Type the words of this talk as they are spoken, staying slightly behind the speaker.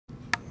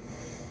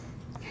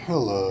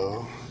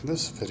Hello,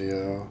 this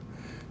video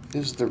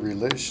is the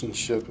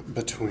relationship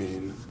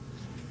between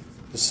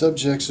the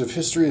subjects of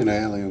history and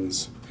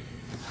aliens.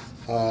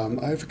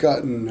 I've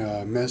gotten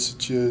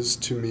messages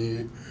to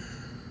me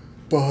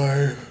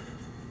by,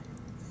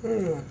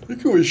 I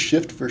think it was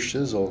Shift for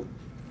Shizzle,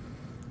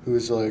 who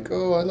was like,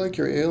 oh, I like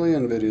your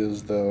alien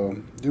videos though,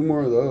 do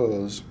more of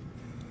those.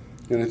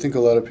 And I think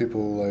a lot of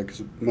people, like,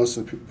 most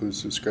of the people who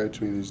subscribe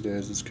to me these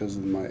days, it's because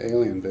of my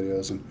alien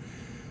videos, and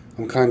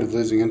I'm kind of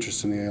losing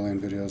interest in the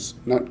alien videos,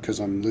 not because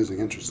I'm losing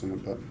interest in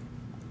it, but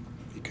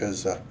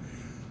because I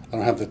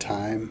don't have the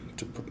time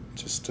to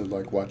just to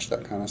like watch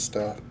that kind of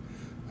stuff.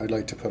 I'd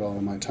like to put all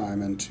of my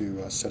time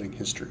into studying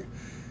history,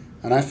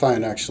 and I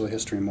find actually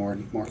history more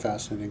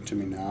fascinating to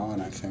me now,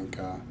 and I think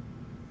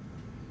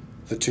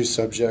the two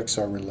subjects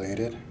are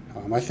related.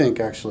 I think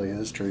actually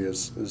history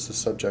is the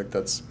subject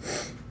that's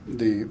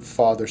the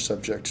father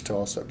subject to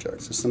all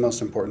subjects. It's the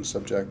most important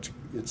subject.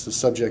 It's the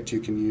subject you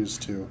can use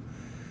to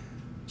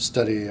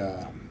study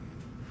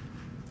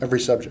every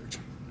subject.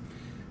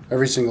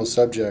 Every single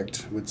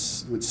subject would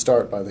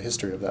start by the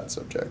history of that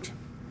subject,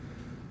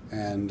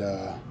 and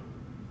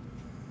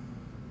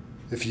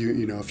if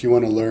you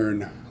want to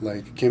learn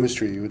like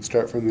chemistry, you would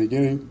start from the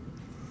beginning,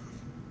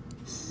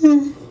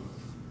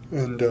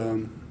 and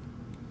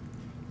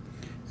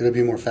it'll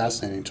be more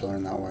fascinating to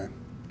learn that way,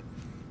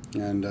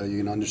 and you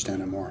can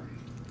understand it more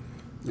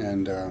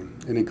and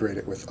integrate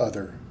it with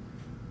other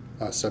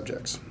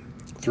subjects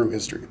through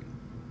history.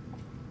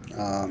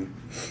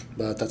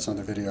 But that's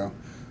another video.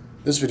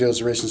 This video is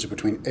the relationship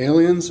between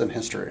aliens and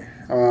history.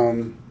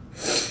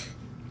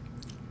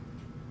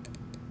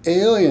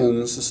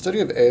 Aliens, the study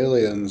of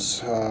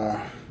aliens,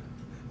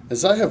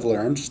 as I have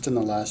learned just in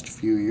the last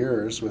few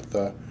years with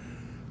the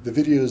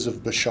videos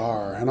of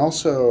Bashar, and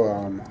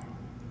also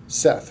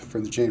Seth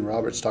from the Jane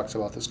Roberts talks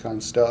about this kind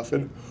of stuff.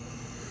 And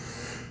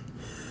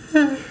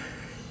as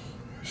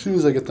soon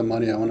as I get the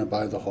money, I want to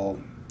buy the whole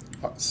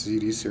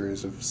CD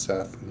series of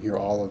Seth and hear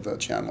all of the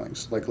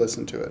channelings, like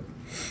listen to it,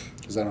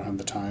 because I don't have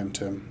the time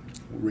to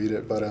read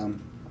it. But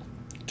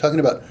talking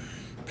about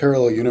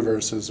parallel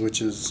universes,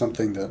 which is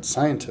something that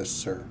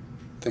scientists are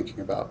thinking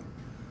about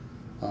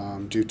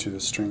due to the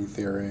string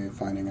theory,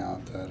 finding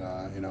out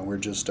that we're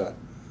just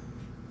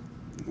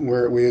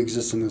we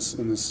exist in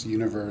this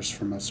universe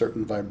from a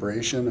certain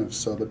vibration of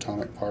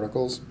subatomic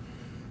particles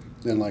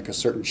in like a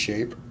certain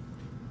shape,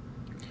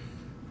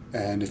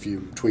 and if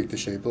you tweak the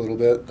shape a little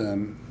bit,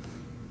 then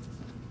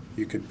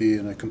you could be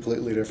in a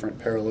completely different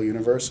parallel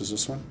universe as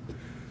this one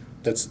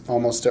that's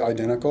almost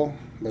identical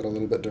but a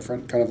little bit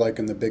different, kind of like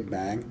in the Big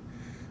Bang.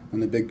 When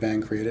the Big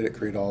Bang created, it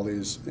created all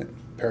these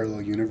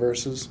parallel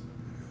universes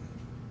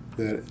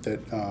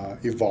that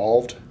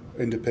evolved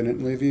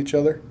independently of each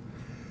other.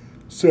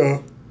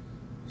 So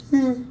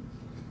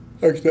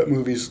like that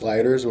movie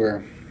Sliders,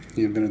 where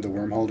he invented the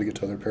wormhole to get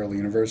to other parallel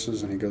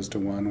universes, and he goes to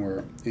one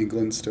where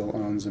England still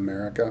owns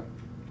America,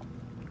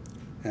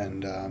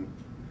 and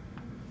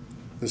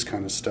this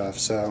kind of stuff.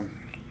 So,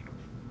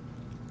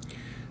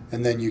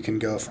 and then you can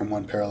go from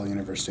one parallel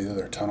universe to the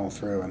other, tunnel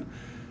through, and it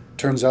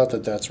turns out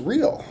that that's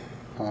real.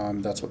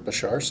 That's what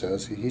Bashar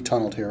says. He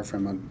tunneled here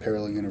from a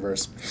parallel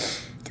universe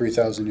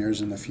 3,000 years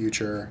in the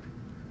future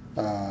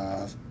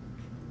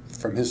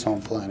from his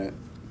home planet,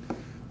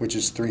 which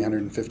is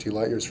 350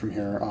 light years from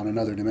here on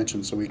another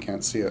dimension, so we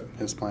can't see it,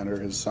 his planet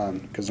or his sun,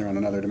 because they're on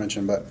another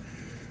dimension. But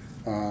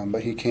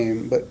he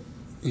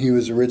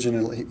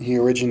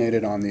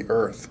originated on the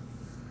Earth.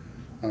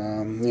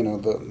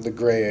 The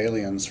gray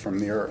aliens from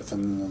the Earth,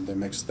 and they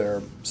mixed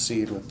their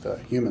seed with the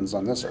humans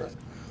on this Earth.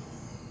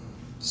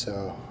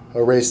 So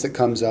a race that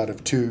comes out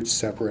of two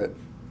separate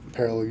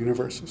parallel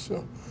universes.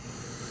 So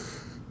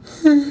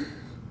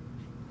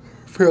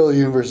parallel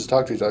universes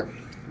talk to each other.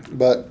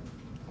 But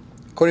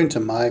according to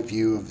my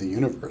view of the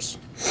universe,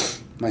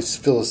 my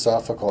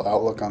philosophical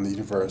outlook on the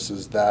universe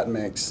is that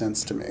makes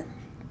sense to me.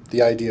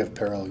 The idea of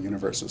parallel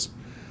universes.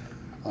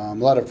 A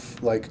lot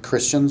of like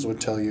Christians would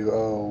tell you,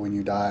 oh, when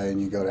you die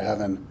and you go to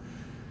heaven,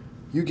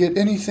 you get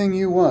anything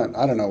you want.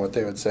 I don't know what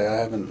they would say. I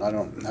haven't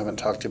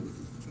talked to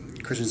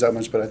Christians that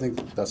much, but I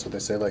think that's what they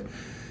say. Like,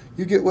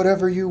 you get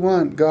whatever you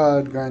want.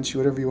 God grants you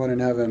whatever you want in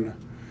heaven.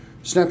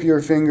 Snap your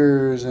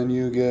fingers and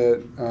you get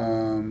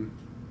a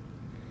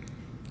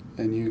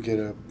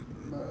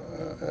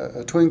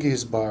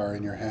Twinkies bar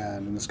in your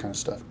hand and this kind of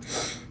stuff.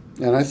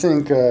 And I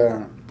think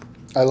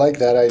I like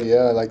that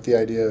idea. I like the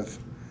idea of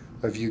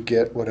you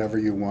get whatever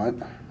you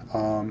want,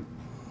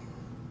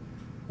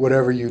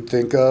 whatever you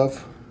think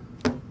of.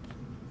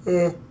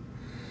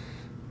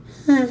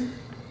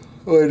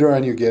 Later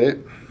on you get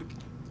it.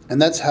 And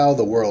that's how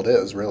the world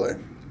is, really.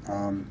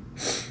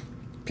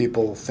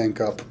 People think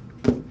up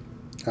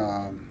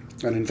an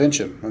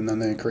invention, and then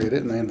they create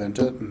it and they invent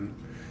it. And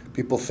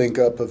people think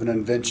up of an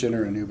invention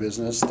or a new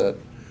business that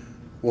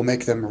will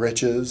make them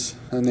riches,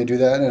 and they do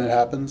that, and it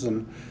happens.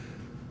 And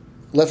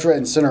left, right,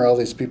 and center, all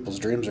these people's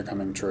dreams are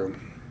coming true.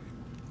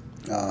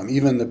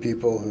 Even the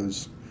people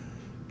whose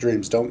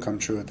dreams don't come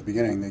true at the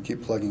beginning, they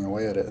keep plugging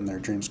away at it and their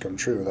dreams come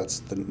true. That's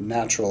the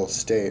natural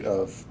state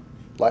of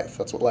life.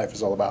 That's what life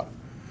is all about.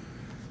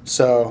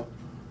 So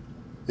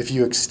if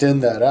you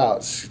extend that out,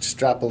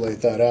 extrapolate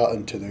that out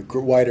into the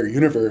wider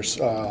universe,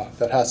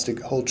 that has to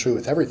hold true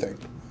with everything.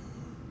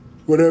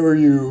 Whatever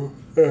you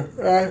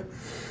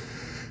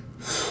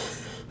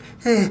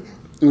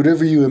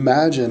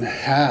imagine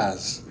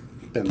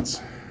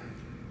happens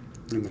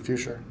in the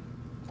future.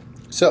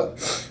 So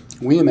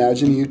we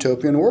imagine a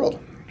utopian world.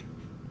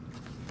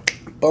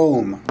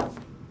 Boom.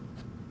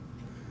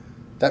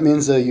 That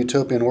means a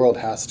utopian world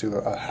has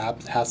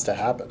to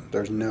happen.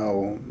 There's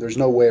no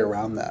way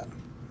around that.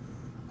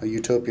 A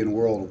utopian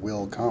world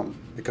will come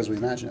because we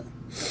imagine it.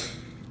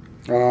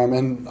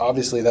 And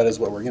obviously that is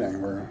what we're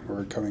getting.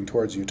 We're coming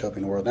towards a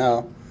utopian world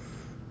now.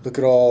 Look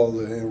at all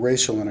the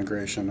racial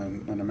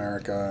integration in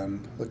America,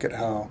 and look at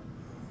how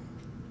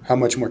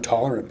much more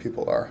tolerant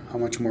people are, how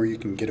much more you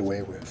can get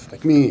away with.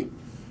 Like me,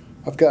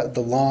 I've got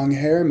the long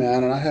hair,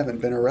 man, and I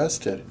haven't been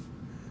arrested.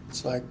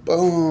 It's like,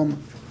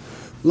 boom,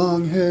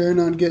 long hair,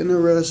 not getting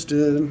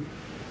arrested.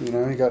 You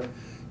know, you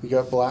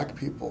got black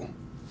people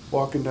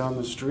walking down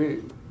the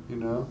street, you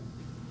know,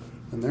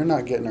 and they're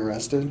not getting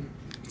arrested.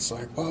 It's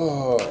like,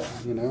 whoa,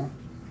 you know,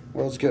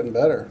 world's getting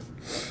better.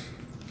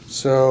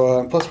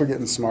 So, plus we're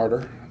getting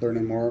smarter,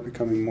 learning more,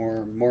 becoming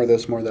more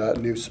this, more that,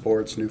 new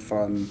sports, new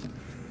fun,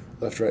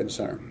 left, right, and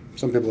center.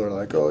 Some people are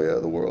like, oh yeah,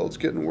 the world's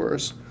getting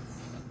worse.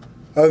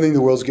 I think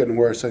the world's getting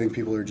worse. I think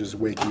people are just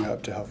waking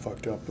up to how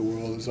fucked up the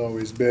world has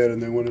always been,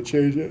 and they want to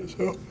change it.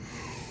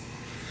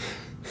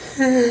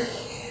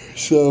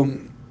 So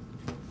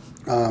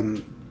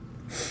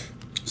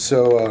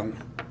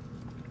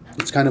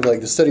it's kind of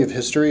like the study of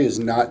history is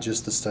not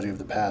just the study of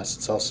the past;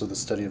 it's also the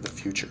study of the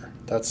future.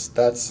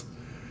 That's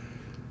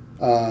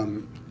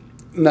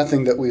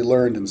nothing that we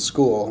learned in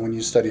school. When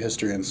you study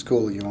history in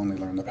school, you only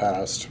learn the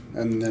past,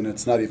 and then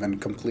it's not even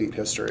complete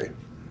history.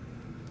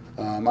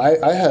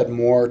 I had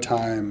more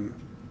time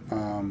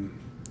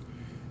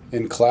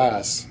in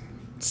class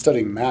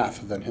studying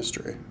math than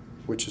history,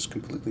 which is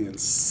completely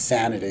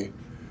insanity.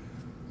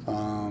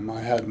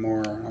 I had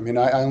more,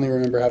 I only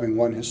remember having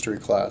one history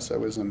class. I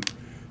was in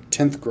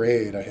 10th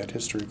grade, I had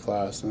history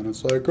class, and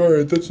it's like, all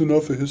right, that's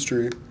enough of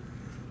history.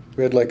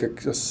 We had like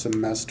a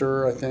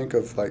semester, I think,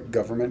 of like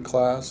government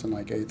class in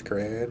like 8th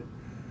grade.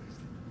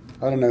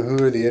 I don't know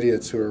who are the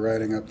idiots who are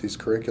writing up these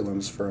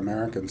curriculums for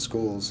American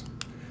schools.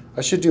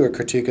 I should do a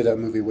critique of that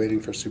movie, Waiting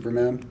for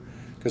Superman,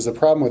 because the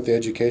problem with the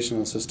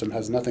educational system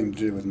has nothing to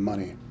do with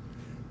money.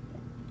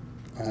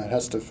 It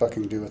has to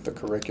fucking do with the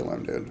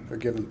curriculum, dude. They're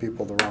giving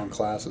people the wrong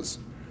classes.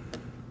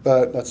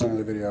 But that's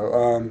another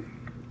video.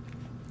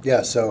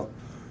 Yeah, so,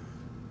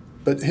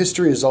 but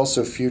history is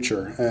also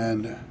future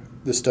and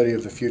the study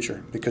of the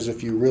future, because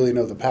if you really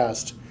know the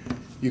past,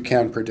 you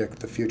can predict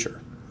the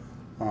future.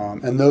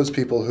 And those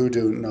people who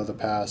do know the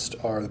past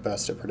are the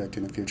best at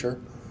predicting the future.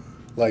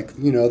 Like,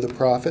 you know, the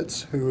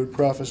prophets who would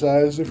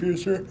prophesize the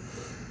future.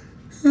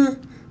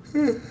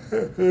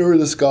 They were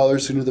the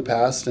scholars who knew the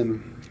past,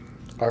 and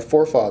our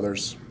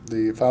forefathers,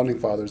 the founding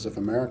fathers of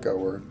America,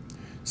 were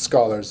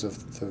scholars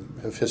of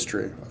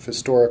history, of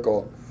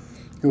historical.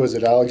 Who was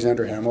it?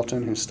 Alexander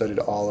Hamilton, who studied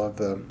all of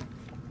the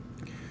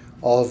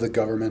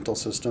governmental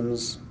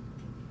systems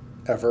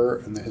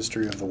ever in the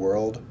history of the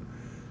world,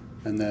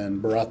 and then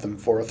brought them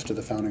forth to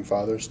the founding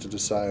fathers to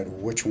decide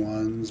which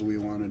ones we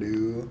want to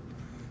do,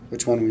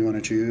 which one we want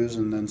to choose,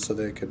 and then so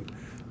they could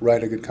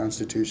write a good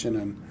constitution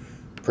and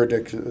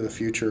predict the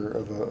future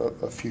of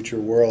a future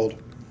world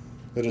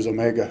that is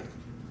Omega,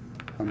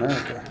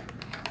 America.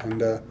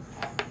 And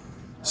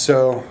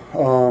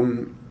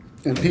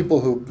and people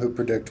who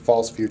predict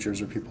false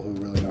futures are people who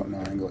really don't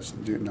know English,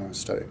 do know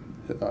study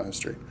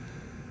history.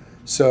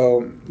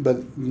 So,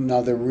 but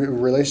now the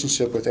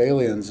relationship with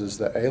aliens is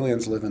that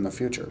aliens live in the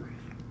future.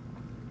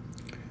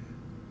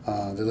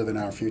 They live in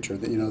our future.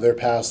 You know, their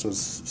past was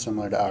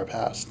similar to our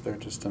past. They're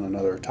just in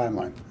another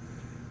timeline.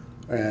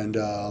 And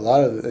a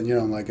lot of, you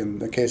know, like in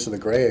the case of the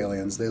gray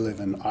aliens, they live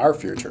in our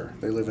future.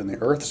 They live in the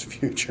Earth's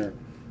future.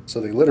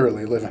 So they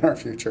literally live in our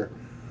future.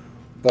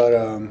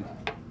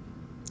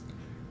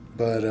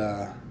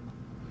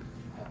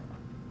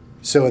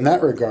 So in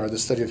that regard, the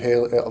study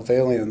of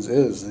aliens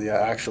is the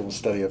actual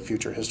study of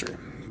future history.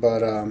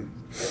 But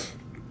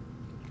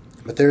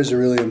there's a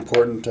really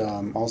important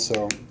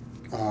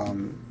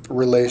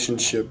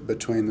relationship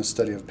between the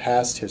study of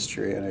past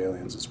history and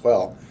aliens as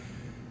well.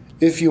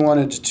 If you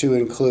wanted to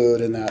include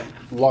in that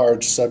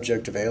large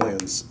subject of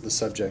aliens the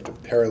subject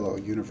of parallel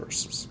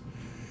universes.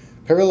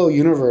 Parallel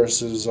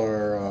universes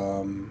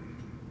are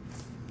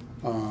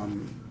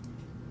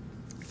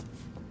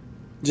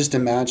just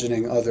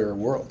imagining other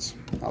worlds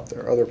out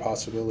there, other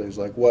possibilities,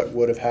 like what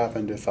would have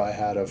happened if I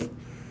had have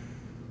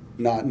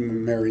not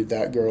married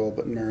that girl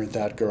but married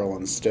that girl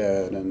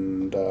instead,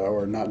 and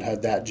or not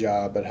had that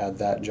job but had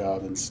that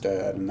job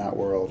instead in that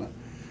world.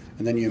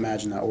 And then you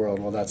imagine that world.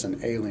 Well, that's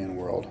an alien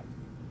world.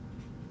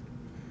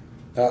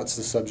 That's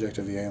the subject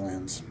of the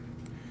aliens.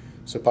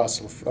 So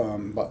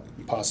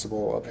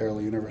possible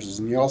parallel universes.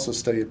 And you also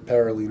study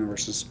parallel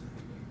universes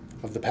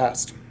of the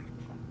past.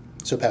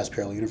 So past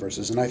parallel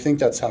universes. And I think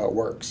that's how it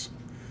works.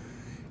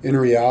 in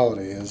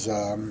reality is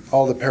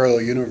all the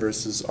parallel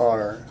universes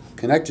are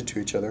connected to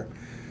each other,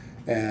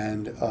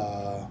 and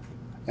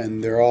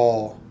they're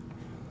all,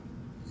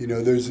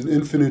 there's an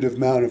infinite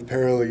amount of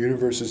parallel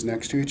universes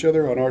next to each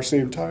other on our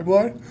same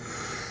timeline.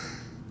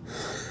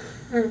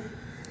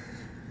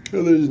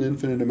 So there's an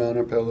infinite amount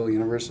of parallel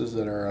universes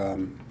that are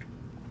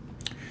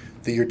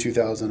the year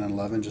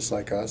 2011, just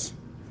like us,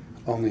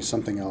 only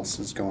something else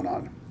is going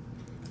on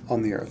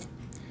the Earth.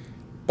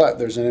 But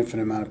there's an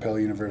infinite amount of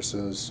parallel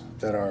universes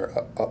that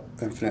are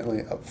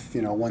infinitely up,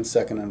 1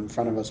 second in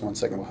front of us, 1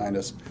 second behind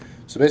us.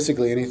 So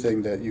basically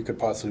anything that you could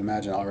possibly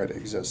imagine already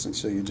exists, and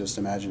so you just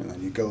imagine it and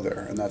then you go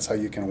there. And that's how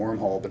you can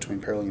wormhole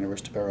between parallel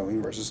universe to parallel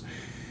universes.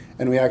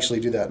 And we actually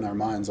do that in our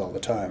minds all the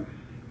time.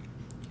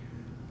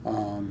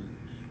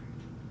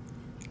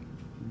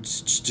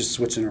 Just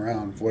switching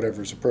around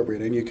whatever's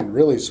appropriate. And you can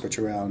really switch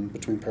around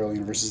between parallel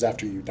universes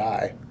after you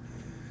die.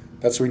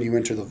 That's when you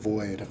enter the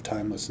void of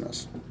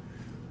timelessness,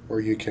 where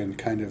you can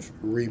kind of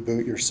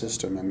reboot your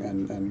system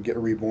and get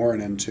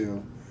reborn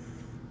into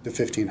the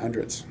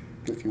 1500s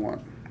if you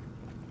want.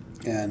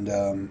 And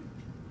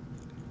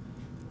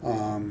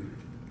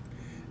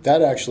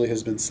that actually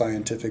has been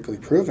scientifically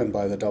proven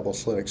by the double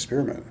slit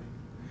experiment,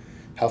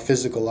 how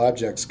physical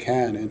objects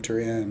can enter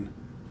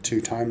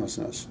into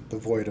timelessness, the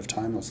void of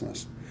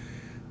timelessness.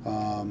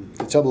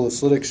 The double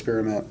slit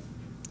experiment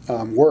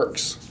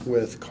works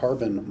with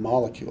carbon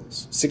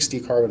molecules,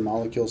 60 carbon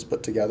molecules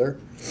put together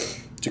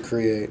to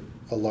create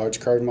a large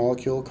carbon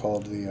molecule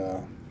called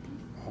the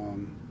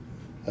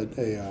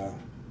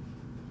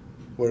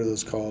what are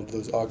those called?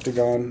 Those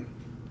octagon,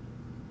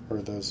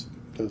 or those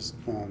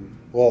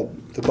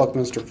the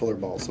Buckminster Fuller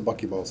balls, the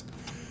buckyballs,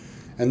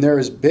 and they're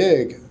as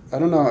big. I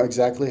don't know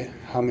exactly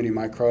how many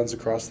microns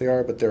across they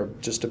are, but they're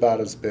just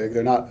about as big.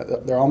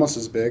 They're almost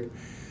as big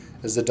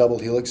as the double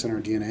helix in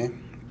our DNA.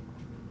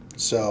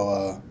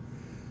 So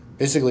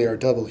basically, our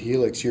double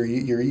helix, your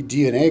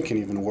DNA can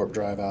even warp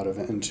drive out of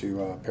it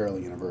into parallel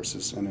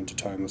universes and into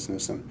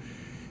timelessness and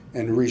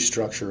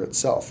restructure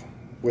itself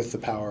with the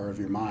power of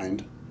your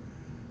mind.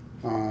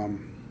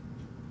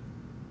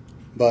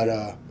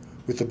 But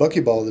with the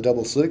buckyball, the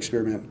double slit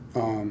experiment,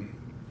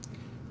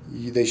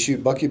 they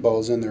shoot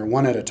buckyballs in there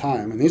one at a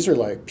time, and these are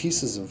like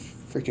pieces of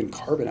freaking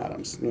carbon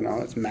atoms.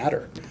 It's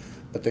matter,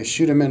 but they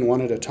shoot them in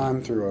one at a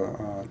time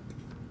through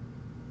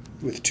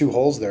with 2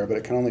 holes there, but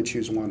it can only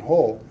choose 1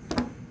 hole.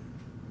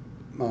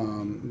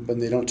 But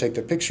they don't take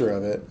the picture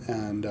of it,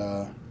 and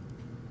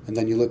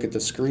then you look at the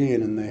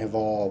screen, and they have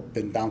all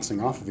been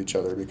bouncing off of each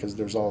other because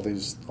there's all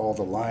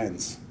the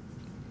lines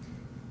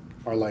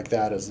are like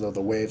that, as though the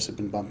waves have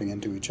been bumping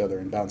into each other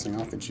and bouncing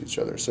off each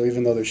other. So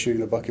even though they're shooting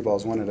the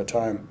buckyballs one at a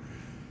time,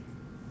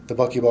 the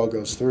buckyball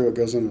goes through, it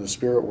goes into the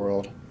spirit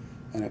world,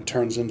 and it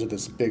turns into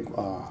this big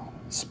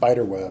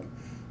spider web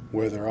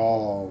where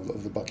all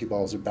of the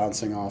buckyballs are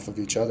bouncing off of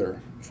each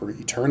other for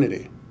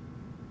eternity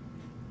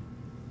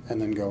and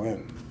then go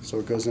in. So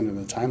it goes into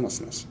the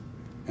timelessness.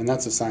 And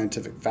that's a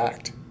scientific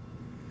fact.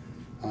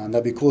 And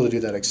that'd be cool to do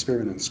that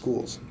experiment in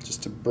schools,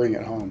 just to bring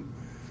it home.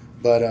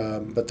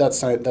 But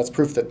that's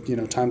proof that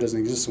time doesn't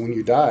exist. So when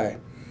you die,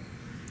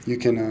 you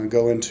can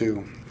go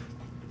into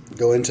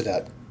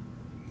that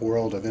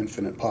world of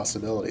infinite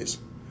possibilities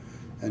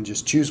and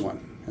just choose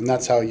one. And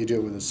that's how you do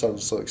it with a double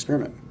slit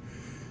experiment.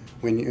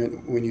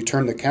 When you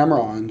turn the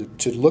camera on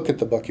to look at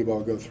the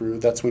buckyball go through,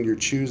 that's when you're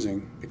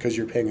choosing, because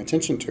you're paying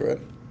attention to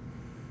it.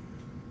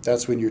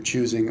 That's when you're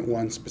choosing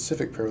one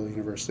specific parallel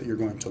universe that you're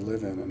going to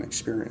live in and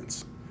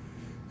experience.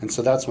 And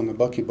so that's when the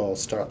buckyball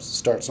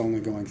starts only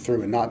going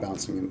through and not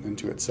bouncing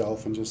into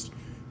itself and just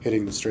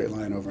hitting the straight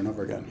line over and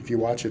over again. If you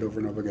watch it over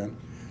and over again,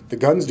 the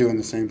gun's doing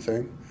the same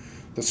thing,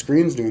 the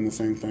screen's doing the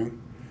same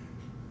thing,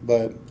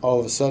 but all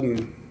of a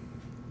sudden,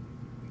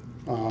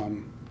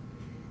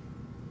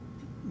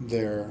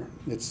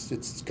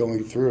 it's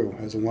going through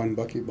as a one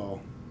buckyball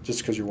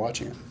just because you're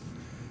watching it.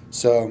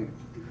 So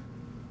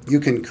you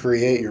can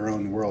create your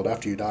own world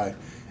after you die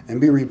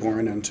and be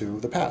reborn into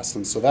the past.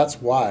 And so that's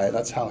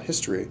how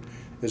history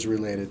is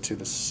related to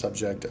the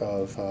subject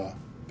of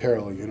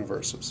parallel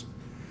universes.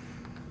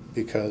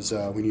 Because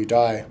when you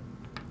die,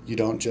 you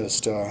don't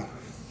just go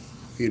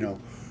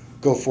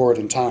forward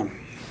in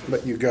time,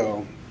 but you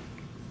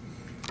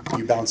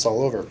bounce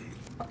all over.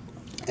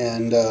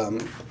 And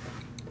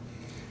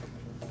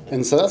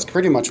so that's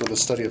pretty much what the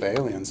study of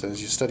aliens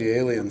is. You study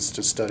aliens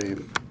to study.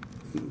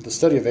 The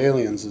study of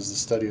aliens is the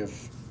study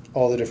of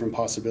all the different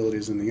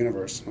possibilities in the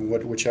universe, and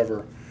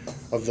whichever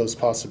of those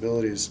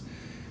possibilities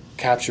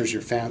captures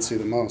your fancy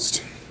the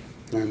most.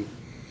 And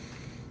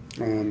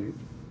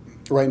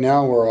right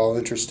now we're all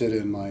interested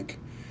in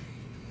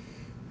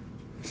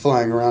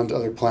flying around to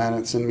other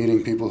planets and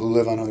meeting people who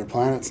live on other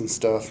planets and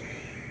stuff.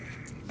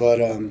 But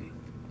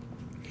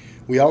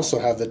we also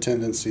have the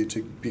tendency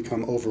to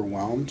become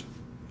overwhelmed.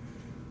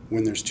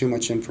 When there's too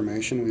much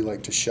information, we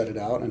like to shut it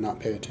out and not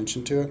pay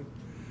attention to it.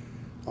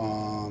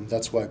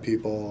 That's why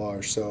people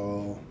are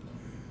so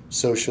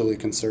socially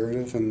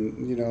conservative,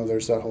 and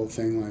there's that whole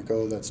thing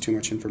oh, that's too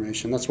much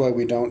information. That's why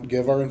we don't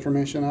give our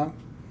information out.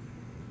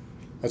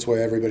 That's why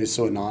everybody's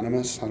so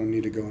anonymous. I don't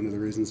need to go into the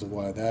reasons of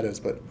why that is.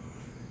 But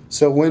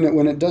so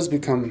when it does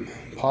become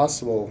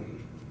possible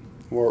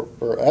or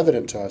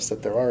evident to us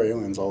that there are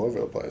aliens all over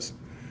the place,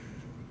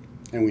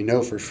 and we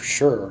know for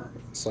sure,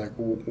 it's like,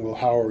 well,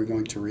 how are we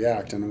going to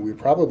react? And we're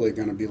probably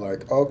going to be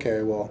like,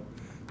 okay, well,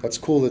 that's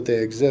cool that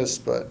they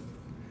exist, but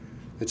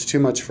it's too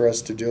much for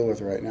us to deal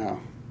with right now.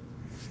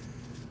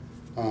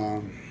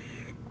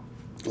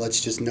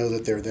 Let's just know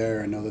that they're there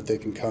and know that they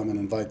can come and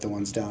invite the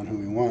ones down who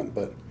we want.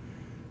 But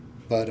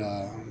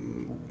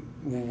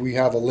we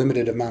have a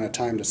limited amount of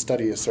time to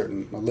study a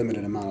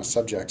limited amount of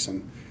subjects,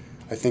 and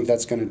I think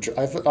that's going to.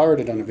 I've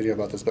already done a video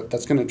about this, but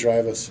that's going to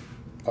drive us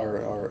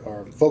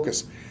our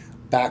focus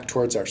back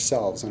towards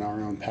ourselves and our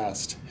own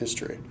past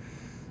history,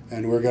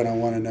 and we're going to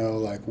want to know,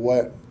 like,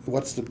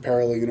 what's the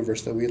parallel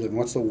universe that we live in,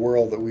 what's the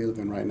world that we live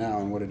in right now,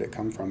 and what did it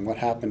come from, what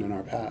happened in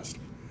our past.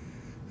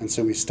 And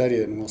so we study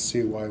it, and we'll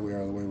see why we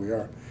are the way we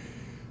are.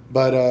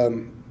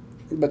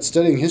 But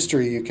studying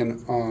history, you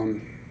can,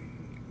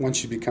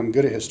 once you become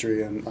good at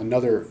history, and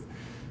another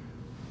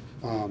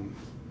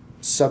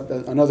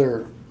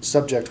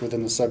subject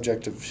within the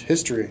subject of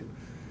history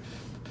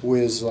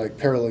was like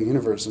parallel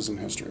universes in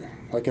history.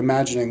 Like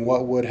imagining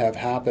what would have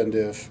happened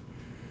if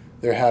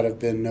there had have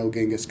been no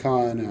Genghis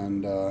Khan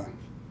and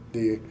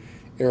the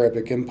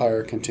Arabic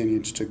Empire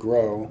continued to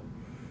grow,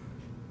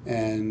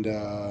 and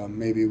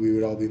maybe we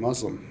would all be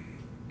Muslim.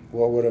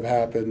 What would have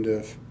happened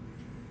if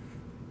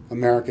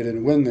America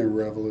didn't win their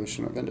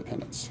revolution of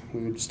independence?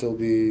 We'd still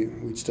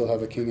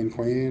have a king and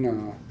queen,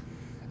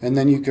 and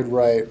then you could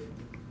write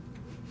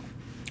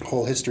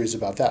whole histories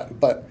about that.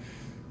 But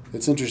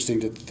it's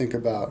interesting to think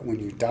about when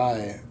you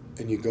die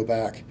and you go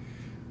back.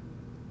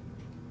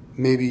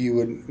 Maybe you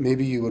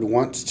would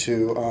want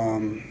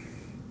to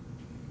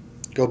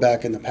go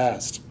back in the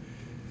past,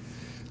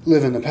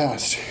 live in the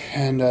past,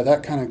 and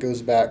that kind of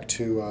goes back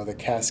to the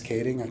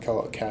cascading. I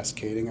call it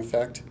cascading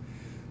effect,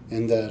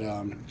 in that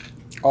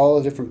all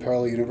the different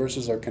parallel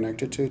universes are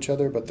connected to each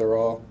other, but they're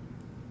all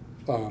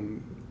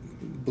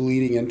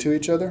bleeding into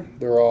each other.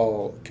 They're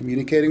all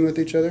communicating with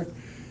each other,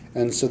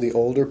 and so the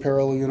older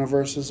parallel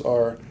universes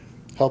are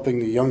helping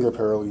the younger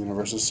parallel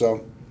universes.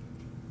 So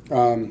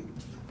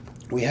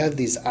we have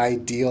these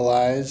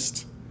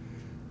idealized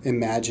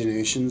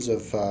imaginations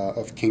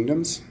of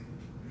kingdoms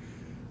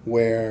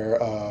where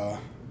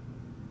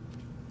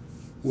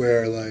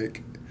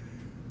like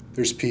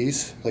there's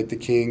peace, like the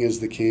king is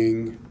the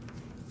king,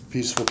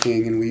 peaceful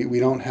king, and we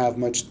don't have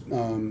much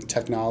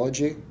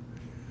technology.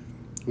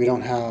 We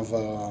don't have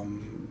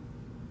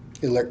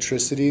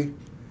electricity,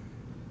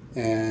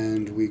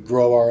 and we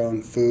grow our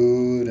own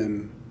food,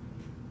 and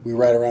we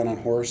ride around on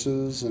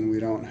horses, and we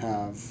don't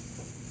have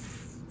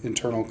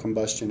internal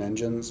combustion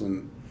engines,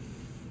 and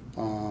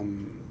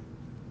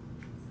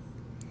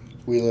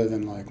we live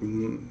in like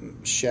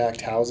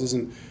shacked houses,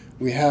 and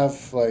we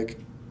have like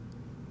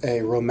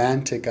a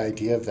romantic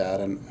idea of that,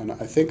 and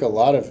I think a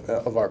lot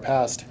of our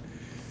past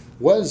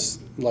was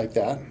like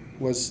that.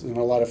 A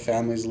lot of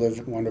families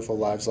lived wonderful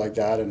lives like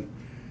that,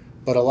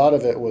 but a lot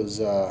of it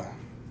was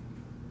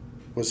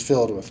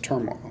filled with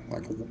turmoil.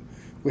 Like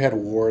we had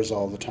wars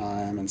all the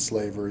time, and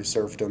slavery,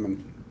 serfdom,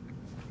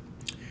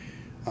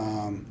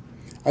 and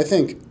I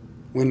think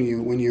when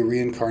you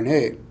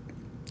reincarnate,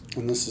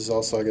 and this is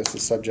also, I guess, the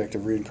subject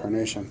of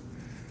reincarnation.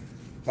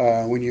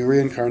 When you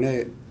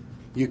reincarnate,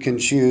 you can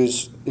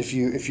choose if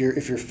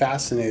you're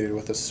fascinated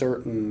with a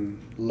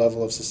certain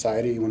level of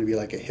society. You want to be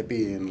like a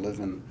hippie and live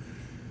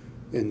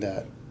in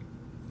that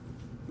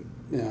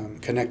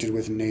connected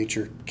with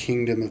nature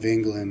kingdom of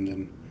England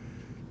and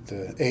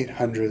the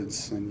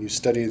 800s, and you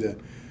study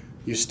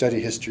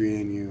history,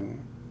 and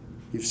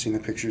you've seen the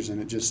pictures,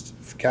 and it just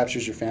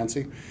captures your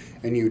fancy,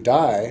 and you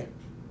die,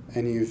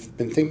 and you've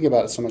been thinking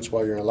about it so much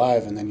while you're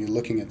alive, and then you're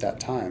looking at that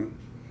time,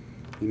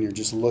 and you're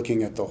just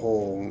looking at the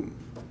whole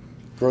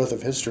growth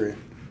of history,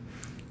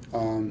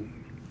 and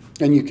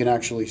you can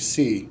actually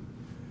see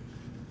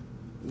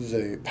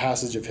the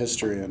passage of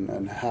history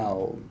and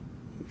how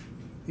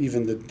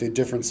even the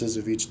differences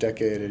of each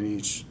decade and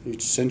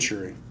each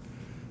century,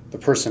 the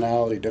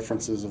personality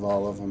differences of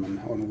all of them,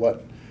 and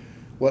what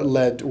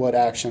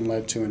action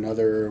led to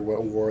another,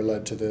 what war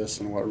led to this,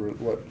 and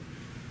what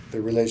the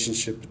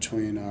relationship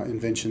between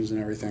inventions and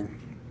everything.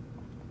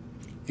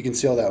 You can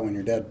see all that when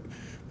you're dead,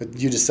 but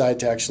you decide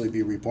to actually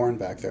be reborn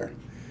back there.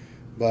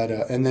 But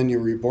and then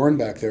you're reborn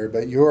back there,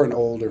 but you're an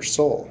older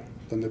soul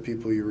than the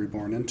people you're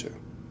reborn into,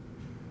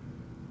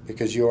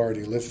 because you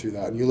already lived through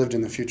that, and you lived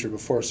in the future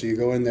before. So you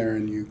go in there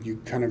and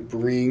you kind of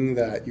bring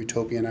that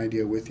utopian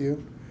idea with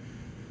you,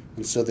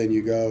 and so then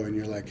you go and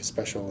you're like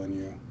special,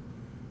 and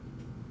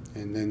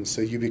then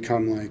so you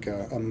become like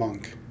a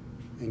monk,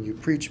 and you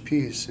preach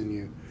peace,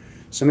 and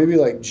so maybe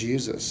like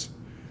Jesus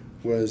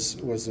was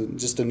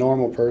just a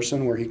normal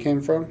person where he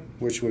came from,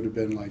 which would have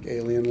been like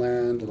alien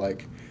land,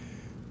 like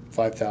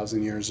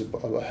 5,000 years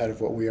ahead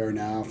of what we are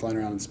now, flying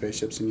around in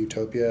spaceships in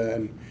utopia,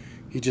 and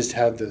he just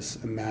had this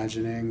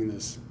imagining,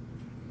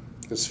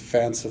 this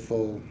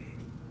fanciful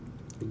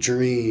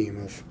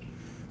dream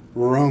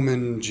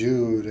Roman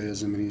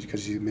Judaism, and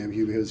because he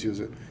was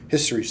a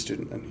history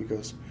student, and he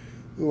goes,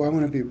 "Ooh, I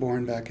want to be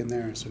born back in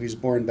there." So he's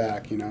born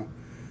back,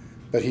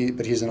 but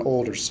he's an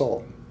older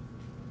soul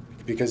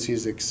because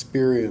he's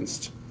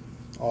experienced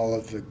all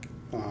of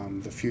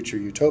the future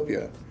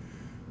utopia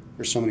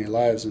for so many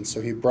lives, and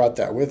so he brought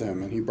that with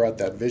him, and he brought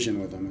that vision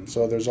with him, and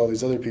so there's all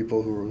these other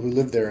people who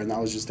lived there, and that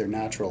was just their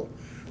natural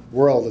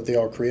world that they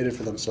all created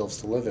for themselves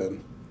to live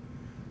in,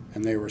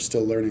 and they were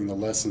still learning the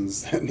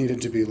lessons that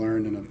needed to be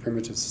learned in a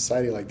primitive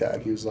society like that.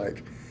 And he was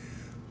like,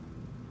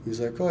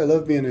 "Oh, I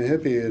love being a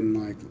hippie and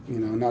like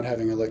not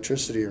having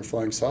electricity or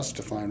flying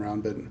saucers flying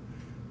around,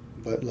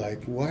 but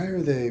like, why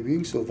are they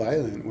being so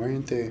violent? Why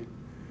aren't they?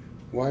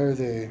 Why are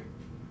they?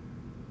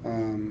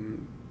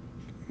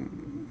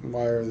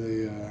 Why are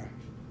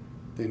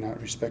they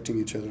not respecting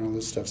each other and all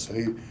this stuff?"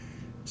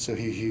 So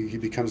he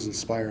becomes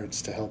inspired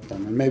to help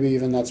them, and maybe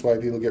even that's why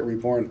people get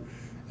reborn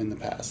in the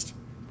past,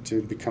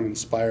 to become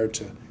inspired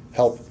to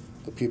help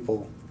the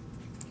people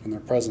in their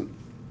present.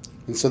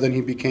 And so then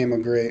he became a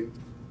great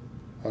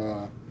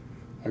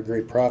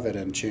prophet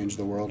and changed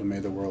the world and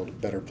made the world a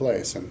better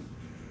place. And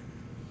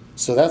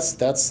so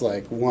that's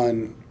like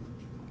one.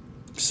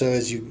 So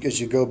as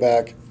you go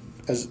back,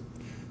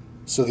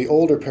 so the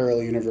older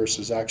parallel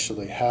universes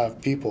actually have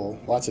people,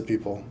 lots of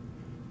people,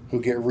 who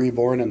get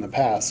reborn in the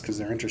past because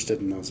they're interested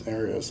in those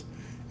areas,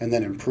 and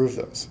then improve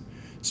those.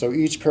 So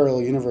each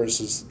parallel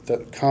universe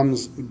that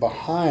comes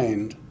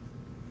behind,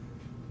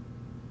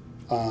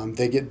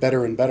 they get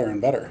better and better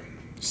and better.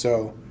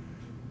 So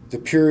the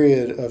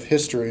period of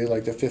history,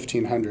 like the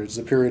 1500s,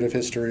 the period of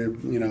history,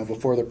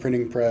 before the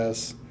printing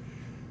press,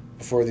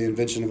 before the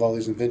invention of all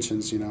these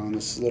inventions, in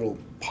this little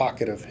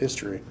pocket of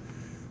history,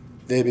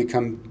 they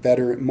become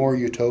better, more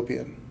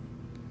utopian.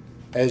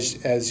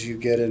 As you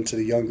get into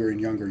the younger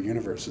and younger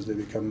universes, they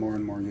become more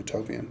and more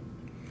utopian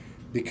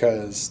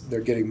because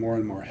they're getting more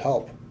and more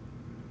help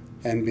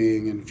and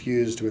being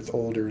infused with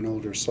older and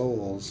older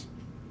souls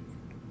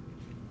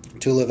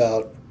to live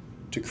out,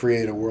 to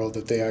create a world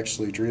that they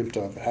actually dreamt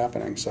of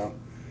happening. So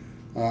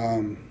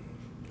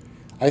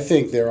I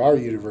think there are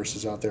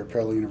universes out there,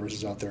 parallel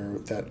universes out there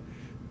that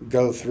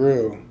go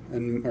through,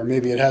 or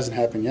maybe it hasn't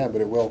happened yet, but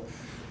it will,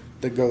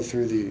 that go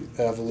through the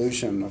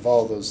evolution of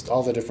all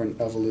the different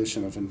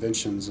evolution of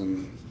inventions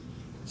and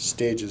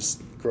stages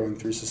growing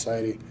through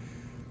society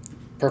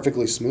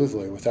perfectly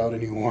smoothly without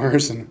any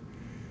wars. And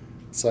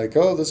it's like,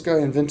 oh, this guy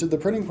invented the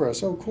printing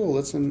press. Oh, cool.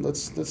 Let's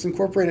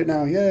incorporate it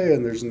now. Yay!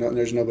 And there's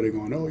nobody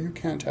going, oh, you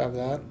can't have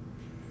that.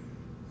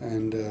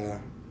 And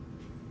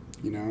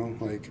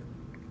like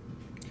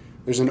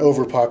there's an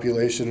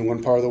overpopulation in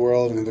one part of the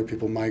world, and other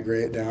people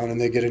migrate down,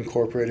 and they get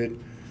incorporated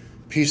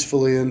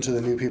peacefully into the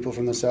new people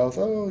from the south.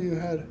 Oh,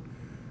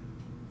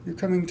 you're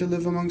coming to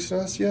live amongst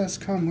us? Yes,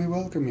 come, we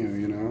welcome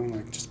you,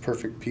 like just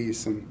perfect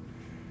peace. And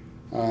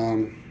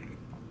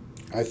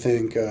I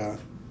think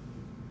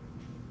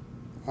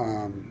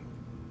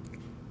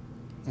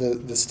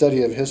the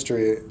study of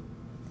history,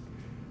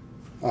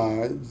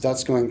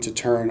 that's going to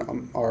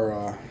turn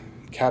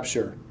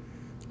capture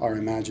our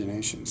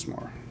imaginations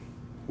more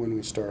when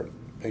we start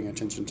paying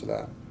attention to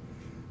that,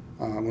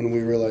 when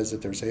we realize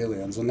that there's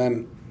aliens. And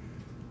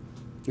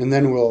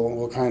then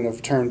we'll kind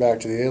of turn back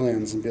to the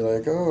aliens and be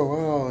like, oh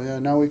wow, yeah,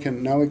 now we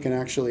can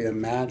actually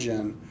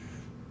imagine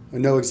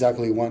and know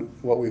exactly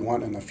what we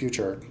want in the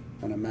future,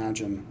 and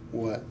imagine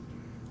what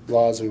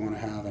laws we want to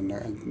have, and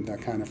the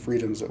kind of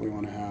freedoms that we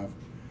want to have,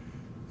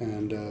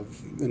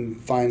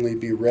 and finally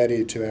be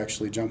ready to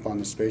actually jump on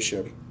the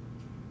spaceship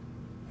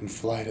and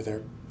fly to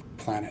their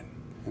planet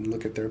and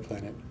look at their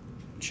planet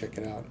and check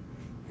it out,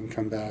 and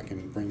come back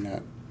and bring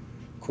that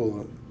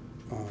cool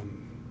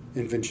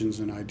inventions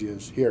and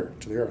ideas here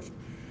to the Earth,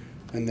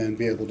 and then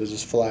be able to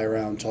just fly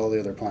around to all the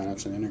other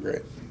planets and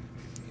integrate.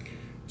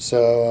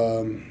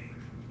 So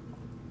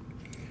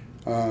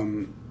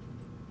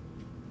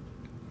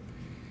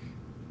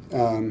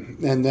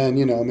and then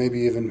maybe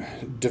even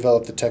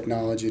develop the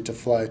technology to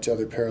fly to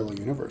other parallel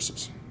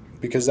universes,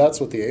 because that's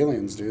what the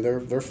aliens do.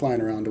 They're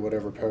flying around to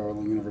whatever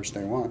parallel universe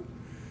they want.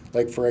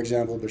 Like, for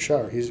example,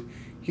 Bashar,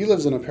 he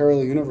lives in a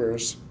parallel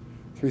universe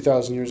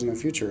 3,000 years in the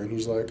future, and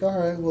he's like, all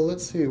right, well,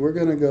 let's see, we're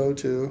going to go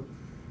to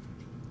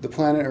the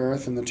planet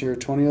Earth in the year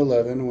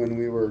 2011, when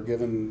we were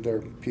given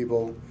their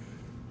people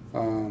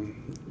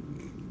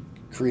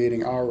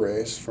creating our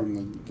race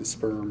from the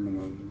sperm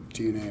and the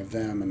DNA of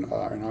them and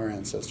our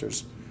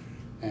ancestors.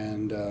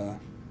 And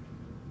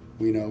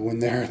when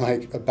they're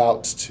like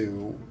about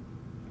to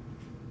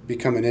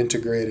become an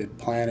integrated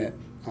planet,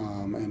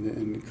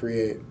 and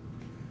create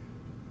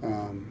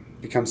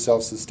become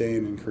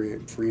self-sustained and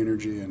create free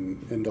energy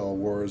and end all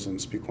wars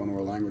and speak one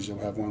world language, they'll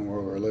have one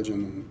world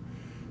religion,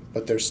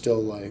 but they're still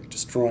like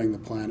destroying the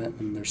planet,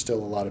 and there's still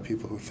a lot of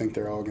people who think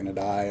they're all going to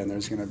die and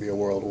there's going to be a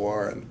world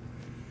war, and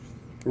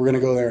we're going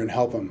to go there and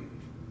help them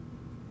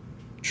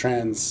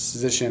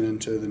transition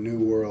into the new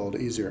world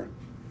easier.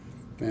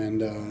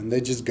 And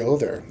they just go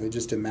there. They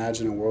just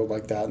imagine a world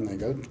like that, and they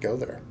go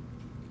there.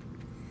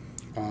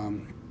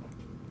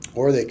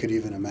 Or they could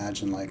even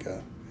imagine like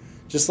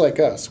Just like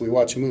us, we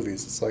watch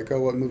movies. It's like,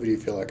 oh, what movie do you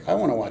feel like? I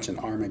want to watch an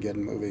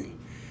Armageddon movie.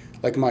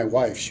 Like my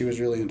wife, she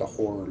was really into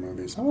horror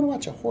movies. I want to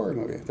watch a horror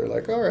movie. They're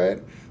like, all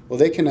right. Well,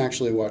 they can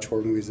actually watch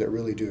horror movies that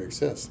really do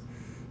exist.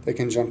 They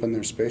can jump in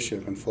their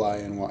spaceship and fly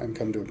and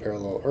come to a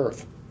parallel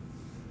Earth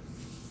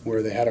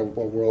where they had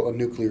a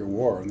nuclear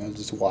war, and they'll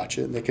just watch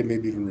it. And they can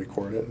maybe even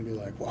record it and be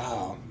like,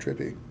 wow,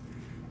 trippy,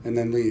 and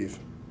then leave.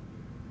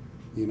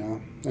 You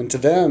know, and to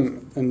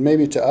them, and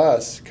maybe to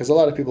us, because a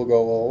lot of people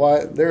go, well,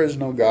 why there is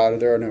no God or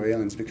there are no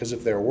aliens? Because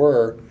if there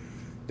were,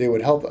 they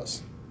would help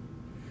us.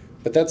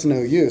 But that's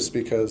no use,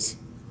 because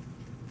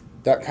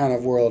that kind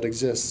of world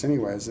exists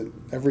anyways.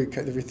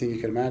 Everything you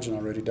can imagine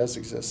already does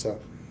exist. So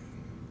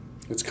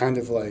it's kind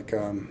of like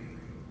you're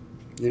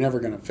never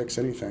going to fix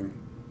anything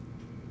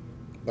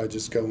by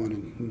just going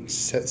and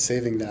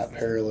saving that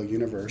parallel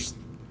universe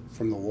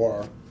from the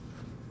war.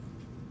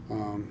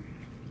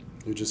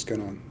 You're just going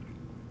to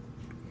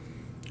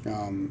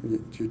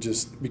you're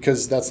just,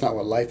 because that's not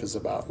what life is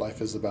about.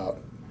 Life is about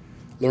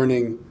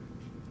learning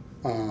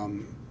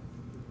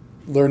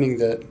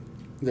that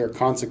there are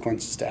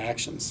consequences to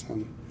actions,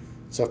 and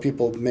so if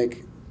people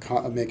make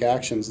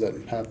actions that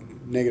have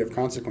negative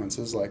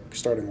consequences, like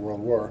starting a world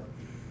war,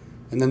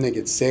 and then they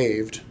get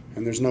saved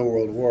and there's no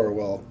world war,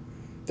 well,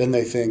 then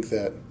they think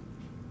that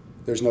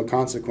there's no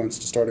consequence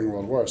to starting a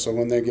world war. So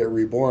when they get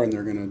reborn,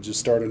 they're going to just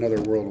start another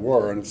world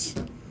war, and it's,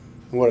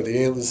 what are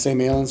the same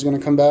aliens going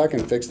to come back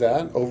and fix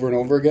that over and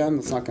over again?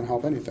 That's not going to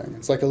help anything.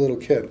 It's like a little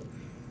kid.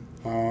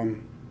 A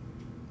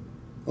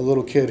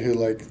little kid who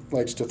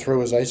likes to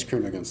throw his ice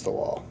cream against the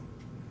wall.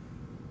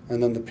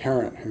 And then the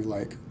parent who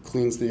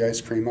cleans the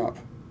ice cream up.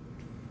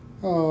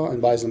 Oh,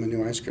 and buys them a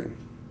new ice cream.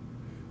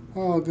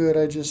 Oh, good,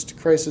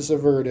 crisis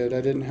averted.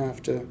 I didn't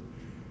have to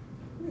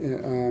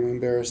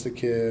embarrass the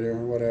kid or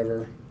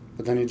whatever.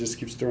 But then he just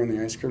keeps throwing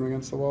the ice cream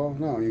against the wall?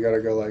 No, you got to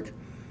go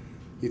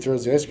he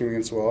throws the ice cream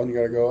against the wall, and you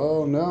got to go,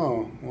 oh,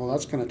 no. Well,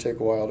 that's going to take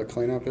a while to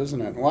clean up,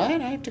 isn't it? What? I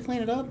have to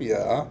clean it up?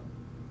 Yeah.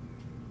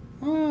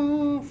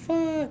 Oh,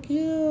 fuck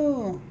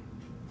you.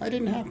 I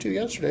didn't have to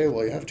yesterday.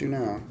 Well, you have to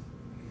now.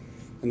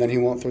 And then he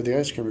won't throw the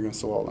ice cream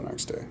against the wall the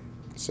next day.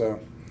 So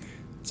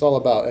it's all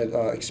about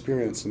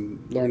experience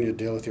and learning to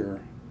deal with your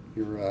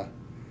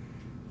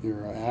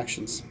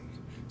actions.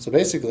 So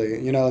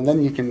basically, and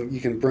then you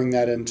can bring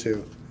that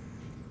into,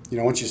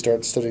 once you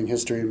start studying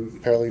history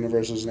and parallel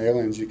universes and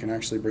aliens, you can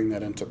actually bring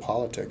that into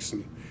politics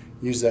and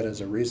use that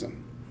as a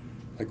reason.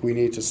 We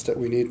need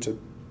to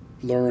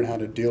learn how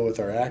to deal with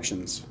our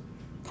actions,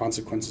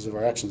 consequences of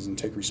our actions, and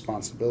take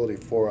responsibility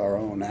for our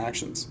own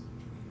actions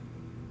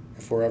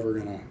if we're ever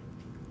going to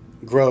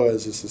grow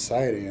as a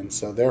society. And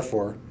so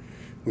therefore,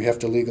 we have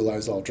to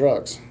legalize all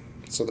drugs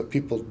so that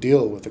people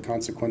deal with the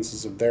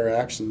consequences of their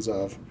actions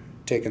of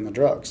taking the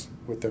drugs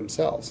with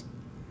themselves,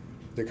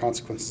 the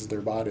consequences of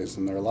their bodies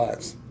and their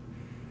lives,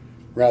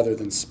 rather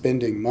than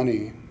spending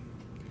money,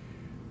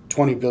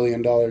 $20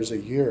 billion a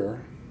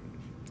year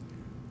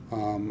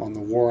on the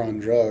war on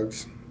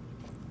drugs,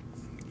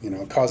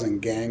 causing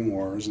gang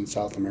wars in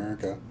South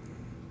America,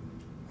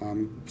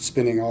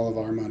 spending all of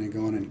our money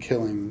going and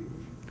killing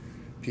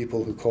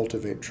people who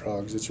cultivate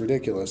drugs. It's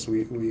ridiculous.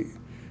 We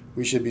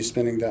should be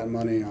spending that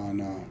money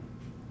on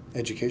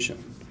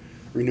education,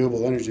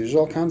 renewable energy. There's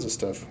all kinds of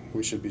stuff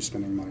we should be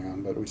spending money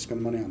on, but we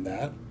spend money on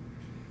that?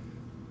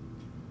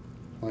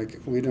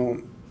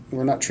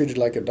 We're not treated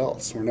like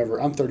adults.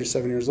 I'm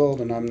 37 years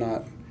old, and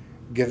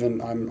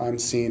I'm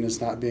seen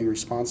as not being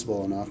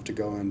responsible enough to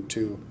go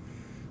into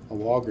a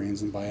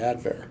Walgreens and buy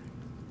Advair,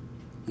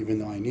 even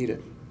though I need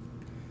it.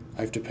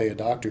 I have to pay a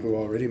doctor who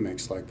already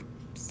makes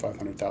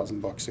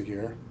 $500,000 a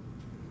year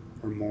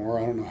or more.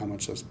 I don't know how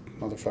much those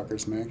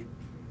motherfuckers make.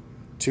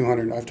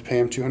 I have to pay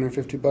him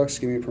 $250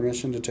 to give me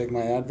permission to take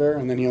my Advair,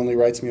 and then he only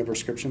writes me a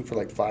prescription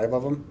for 5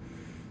 of them.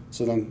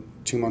 So then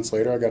 2 months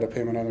later, I got to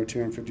pay him another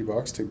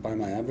 $250 to buy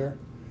my Advair.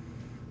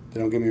 They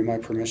don't give me my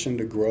permission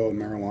to grow a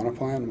marijuana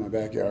plant in my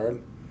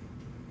backyard.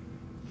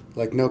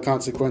 No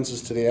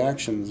consequences to the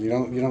actions. You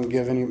don't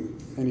give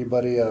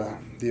anybody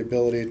the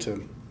ability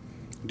to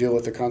deal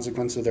with the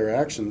consequence of their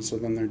actions. So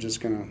then they're just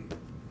gonna.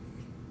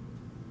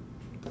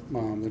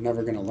 They're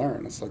never gonna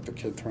learn. It's like the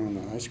kid throwing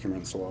the ice cream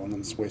against the wall and then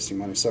it's wasting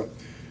money. So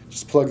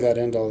just plug that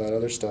into all that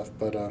other stuff.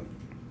 But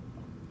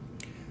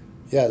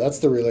yeah, that's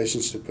the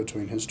relationship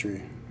between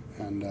history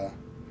and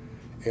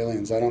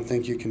aliens. I don't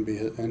think you can be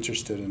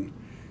interested in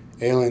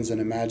aliens and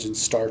imagine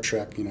Star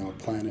Trek,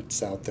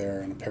 planets out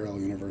there and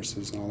parallel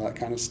universes and all that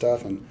kind of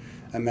stuff, and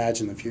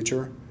imagine the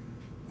future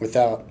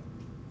without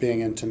being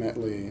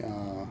intimately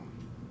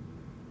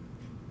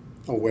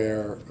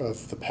aware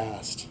of the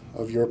past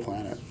of your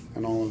planet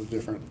and all of the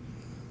different,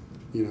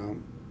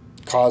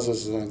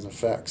 causes and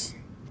effects.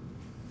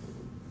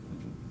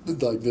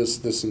 Like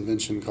this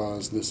invention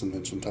caused this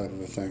invention type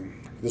of a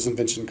thing. This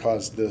invention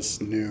caused this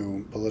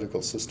new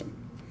political system.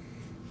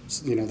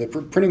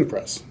 The printing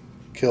press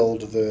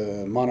killed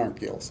the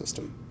monarchical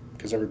system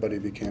because everybody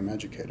became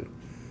educated.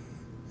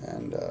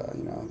 And,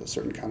 the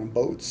certain kind of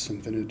boats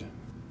invented,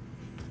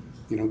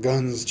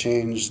 guns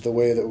changed the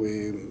way that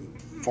we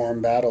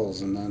form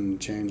battles, and then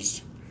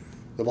changed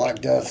the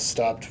Black Death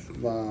stopped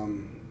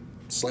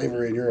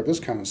slavery in Europe, this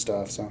kind of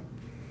stuff. So,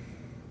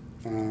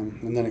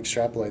 and then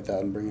extrapolate that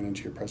and bring it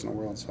into your present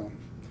world. So,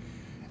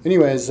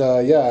 anyways,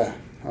 yeah.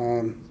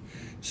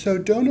 So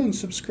don't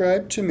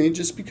unsubscribe to me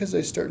just because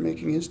I start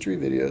making history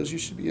videos. You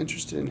should be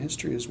interested in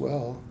history as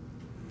well.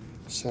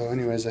 So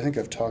anyways, I think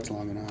I've talked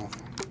long enough.